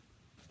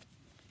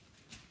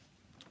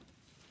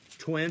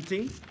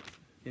 20.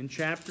 In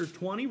chapter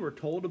 20, we're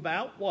told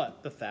about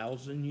what? The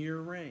 1,000-year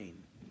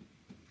reign.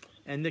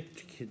 And the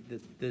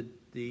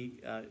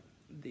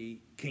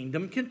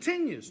kingdom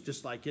continues,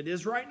 just like it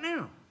is right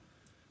now.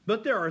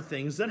 But there are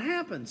things that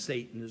happen.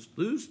 Satan is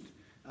loosed.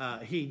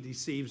 He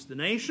deceives the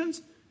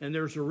nations. And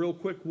there's a real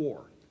quick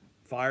war.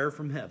 Fire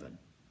from heaven.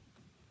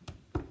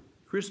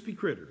 Crispy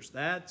critters.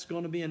 That's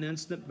going to be an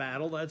instant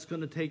battle. That's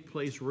going to take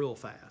place real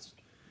fast.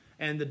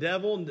 And the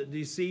devil that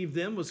deceived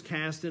them was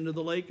cast into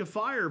the lake of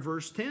fire.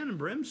 Verse 10, and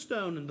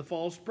brimstone and the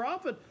false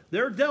prophet,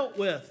 they're dealt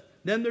with.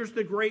 Then there's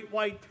the great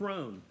white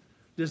throne.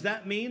 Does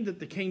that mean that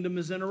the kingdom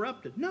is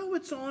interrupted? No,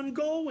 it's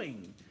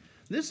ongoing.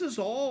 This is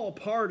all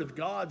part of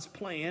God's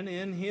plan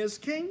in his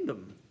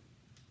kingdom.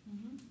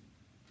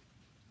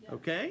 Yeah.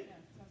 Okay? Yeah,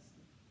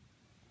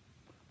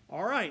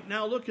 All right,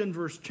 now look in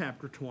verse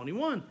chapter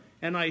 21.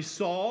 And I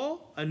saw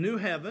a new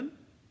heaven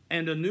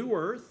and a new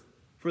earth,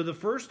 for the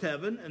first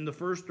heaven and the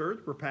first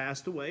earth were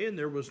passed away, and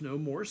there was no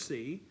more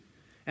sea.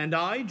 And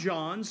I,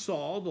 John,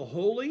 saw the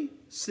holy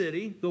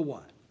city, the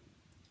what?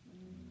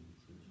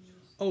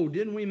 Oh,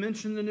 didn't we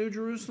mention the New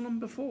Jerusalem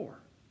before?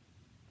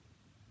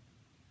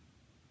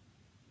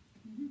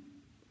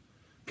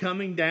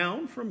 Coming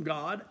down from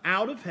God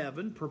out of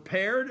heaven,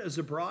 prepared as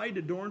a bride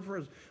adorned for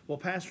us. Well,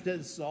 Pastor Ted,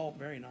 this is all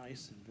very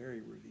nice and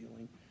very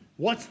revealing.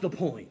 What's the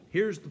point?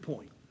 Here's the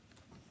point.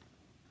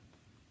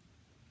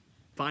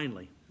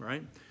 Finally,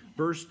 right?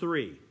 Verse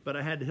 3. But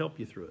I had to help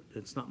you through it.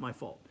 It's not my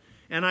fault.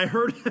 And I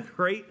heard a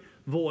great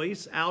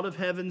voice out of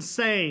heaven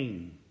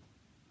saying,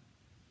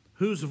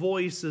 whose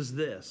voice is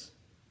this?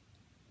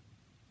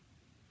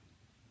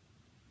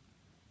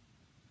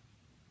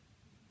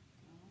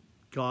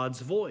 God's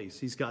voice.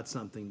 He's got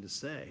something to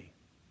say.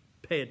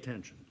 Pay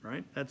attention,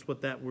 right? That's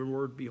what that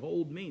word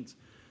behold means.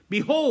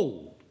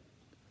 Behold,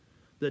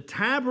 the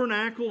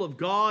tabernacle of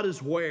God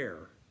is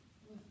where?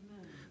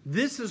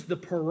 This is the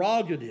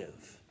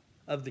prerogative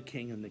of the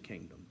king and the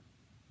kingdom.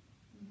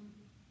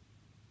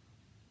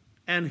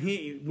 And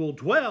he will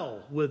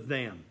dwell with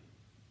them.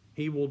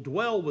 He will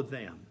dwell with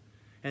them.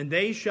 And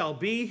they shall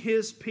be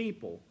his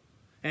people.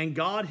 And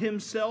God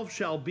himself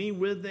shall be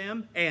with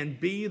them and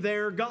be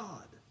their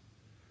God.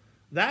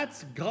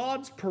 That's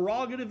God's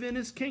prerogative in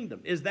his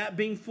kingdom. Is that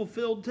being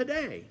fulfilled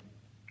today?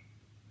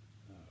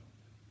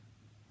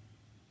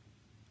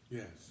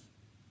 Yes.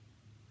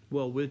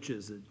 Well, which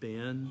is it,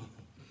 Ben?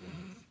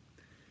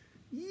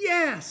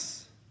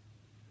 Yes.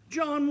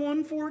 John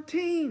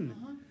 1:14.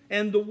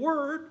 And the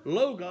word,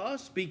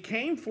 Logos,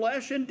 became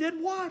flesh and did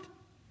what?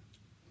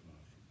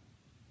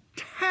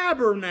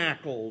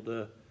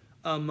 Tabernacled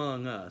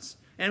among us.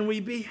 And we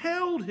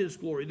beheld his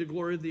glory, the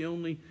glory of the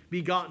only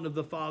begotten of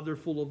the Father,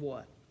 full of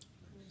what?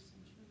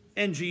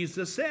 And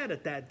Jesus said,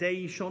 at that day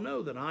ye shall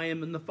know that I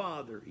am in the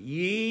Father,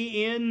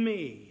 ye in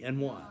me.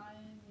 And what? I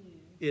and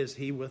you. Is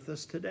he with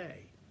us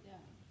today? Yeah.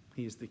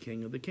 He's the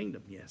king of the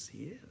kingdom. Yes,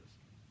 he is.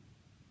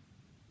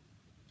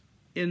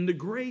 In the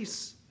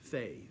grace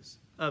phase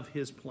of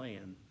his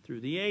plan through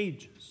the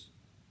ages.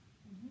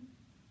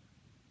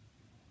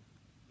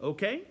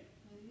 Okay?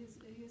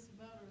 It gets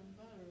better and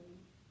better.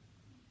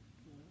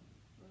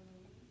 Further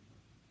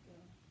we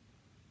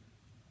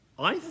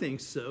go. I think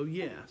so,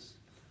 yes.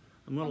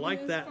 I'm going to I mean,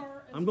 like as that.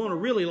 far- as I'm going to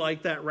far- really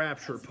like that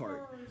rapture as part.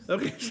 far as-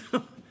 Okay,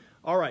 so,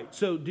 all right.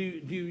 So do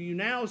you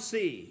now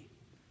see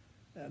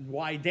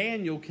why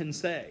Daniel can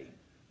say,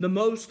 the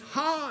Most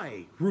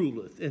High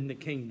ruleth in the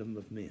kingdom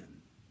of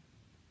men,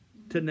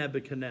 to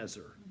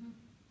Nebuchadnezzar?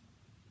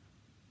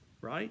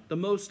 Right? The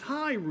Most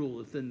High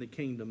ruleth in the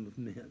kingdom of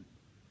men.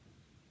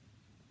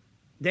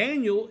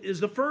 Daniel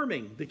is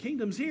affirming the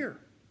kingdom's here,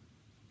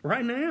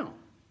 right now.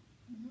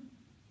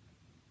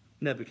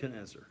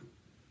 Nebuchadnezzar.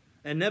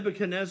 And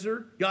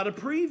Nebuchadnezzar got a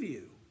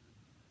preview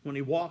when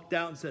he walked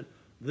out and said,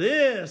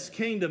 this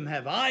kingdom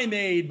have I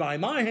made by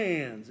my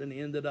hands. And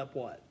he ended up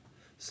what?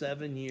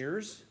 7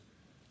 years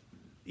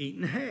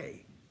eating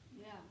hay.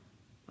 Yeah.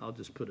 I'll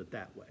just put it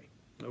that way.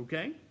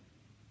 Okay?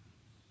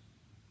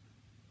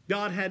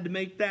 God had to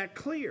make that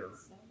clear.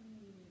 7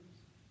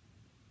 years.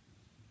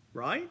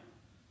 Right?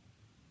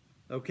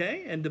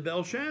 Okay? And to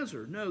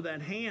Belshazzar, no,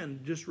 that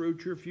hand just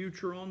wrote your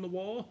future on the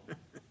wall.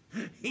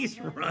 He's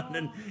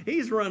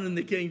running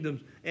the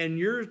kingdoms, and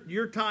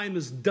your time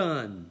is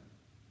done.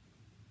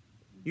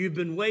 You've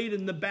been weighed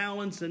in the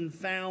balance and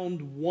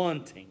found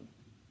wanting.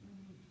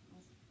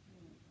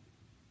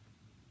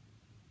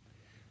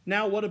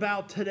 Now, what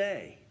about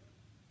today?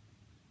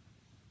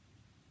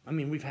 I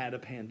mean, we've had a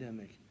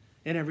pandemic,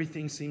 and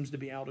everything seems to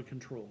be out of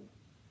control.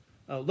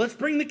 Let's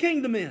bring the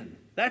kingdom in.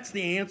 That's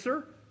the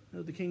answer.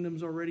 No, the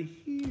kingdom's already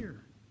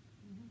here.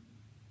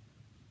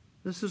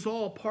 This is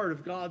all part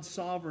of God's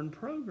sovereign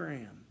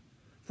program.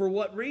 For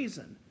what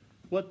reason?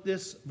 What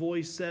this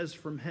voice says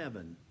from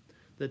heaven.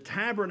 The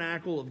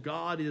tabernacle of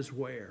God is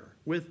where?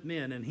 With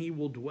men, and he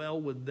will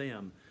dwell with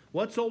them.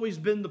 What's always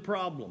been the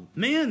problem?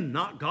 Men,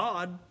 not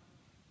God.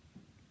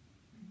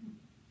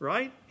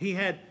 Right? He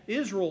had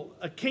Israel,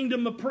 a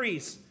kingdom of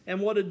priests, and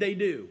what did they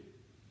do?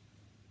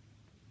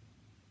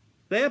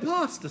 They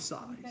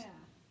apostatized. Yeah,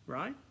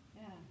 Right?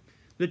 yeah.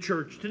 The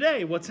church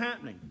today, what's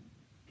happening?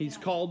 He's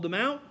called them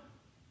out.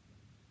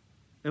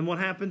 And what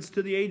happens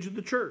to the age of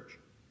the church?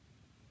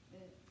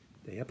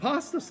 They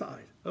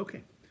apostatize.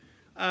 Okay.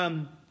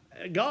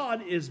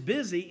 God is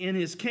busy in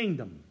his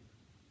kingdom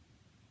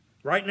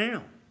right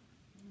now.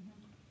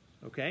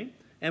 Okay?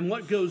 And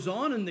what goes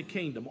on in the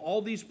kingdom,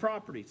 all these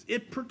properties,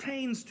 it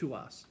pertains to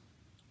us.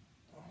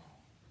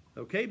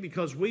 Okay?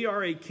 Because we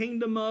are a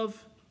kingdom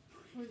of...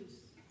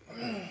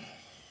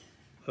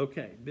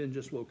 Okay, Ben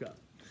just woke up.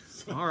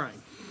 All right.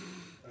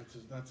 It's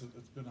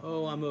been a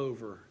Oh, I'm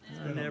over.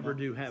 I been a never month.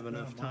 do have It's been a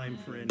enough time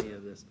month. for any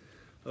of this.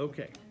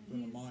 Okay.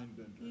 been a mind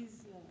bender.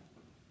 He's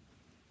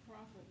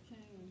prophet, king,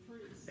 and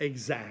priest.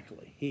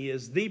 Exactly. He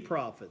is the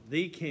prophet,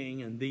 the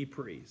king, and the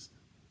priest.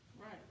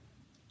 Right,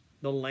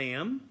 The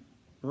Lamb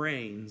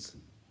reigns.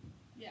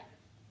 yeah.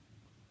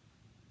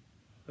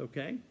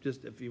 Okay?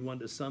 Just if you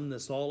want to sum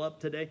this all up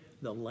today,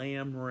 the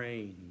Lamb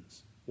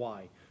reigns.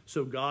 Why?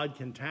 So God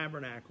can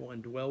tabernacle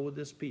and dwell with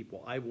his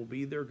people. I will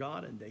be their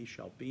God, and they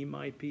shall be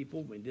my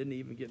people. We didn't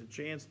even get a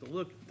chance to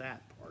look at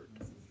that part.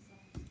 I think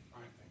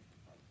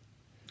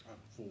I'm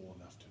full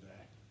enough today.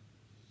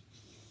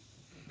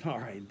 All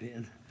right,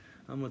 Ben.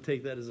 I'm going to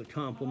take that as a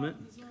compliment.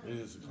 It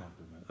is a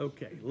compliment.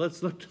 Okay,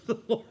 let's look to the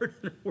Lord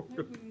in a word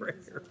of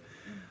prayer.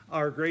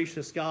 Our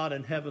gracious God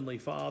and Heavenly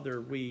Father,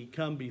 we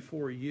come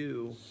before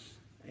you,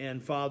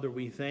 and Father,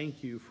 we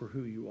thank you for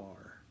who you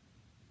are.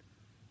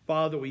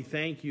 Father, we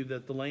thank you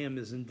that the Lamb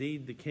is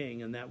indeed the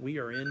King, and that we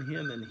are in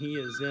him and he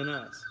is in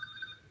us.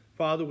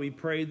 Father, we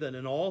pray that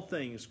in all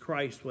things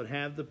Christ would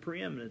have the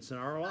preeminence in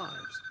our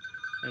lives.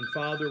 And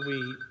Father,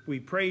 we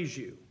praise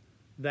you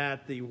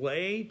that the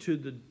way to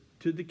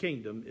the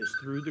kingdom is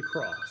through the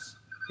cross.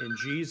 In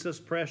Jesus'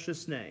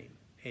 precious name,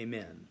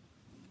 amen.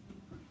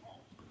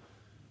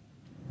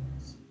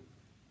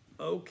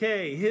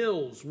 Okay,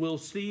 Hills, we'll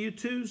see you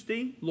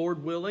Tuesday,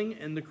 Lord willing,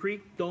 and the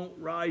creek don't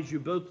rise. You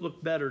both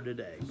look better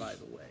today, by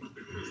the way.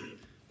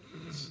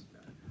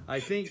 I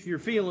think you're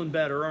feeling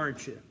better,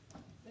 aren't you?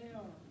 They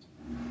are.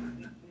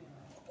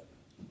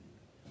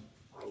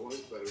 I was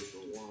better for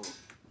a while.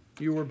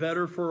 You were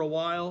better for a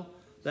while?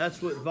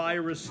 That's what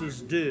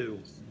viruses do.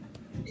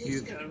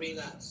 It's gonna be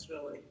that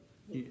silly.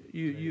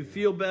 You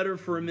feel better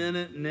for a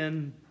minute, and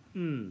then,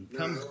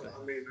 comes No, back.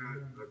 I mean,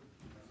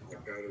 I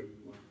got a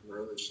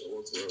rather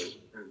sore throat,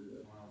 and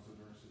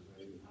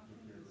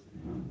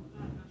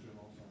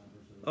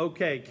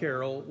Okay,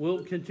 Carol,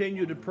 we'll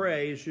continue to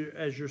pray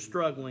as you're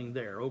struggling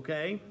there,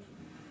 okay?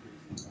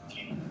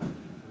 yeah.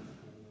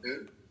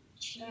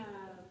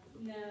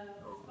 No,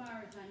 as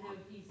far as I know,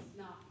 he's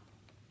not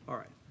All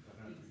right.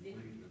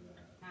 exhibiting.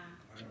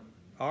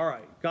 All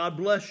right. God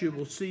bless you.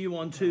 We'll see you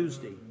on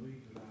Tuesday.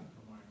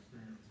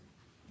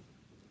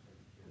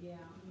 Yeah,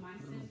 my I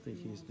sister. don't think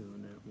he's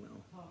doing that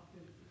well. talked to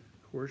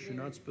Of course, you're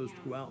not supposed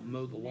to go out and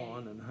mow the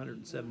lawn in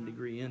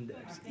 107-degree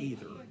index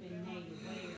either. been native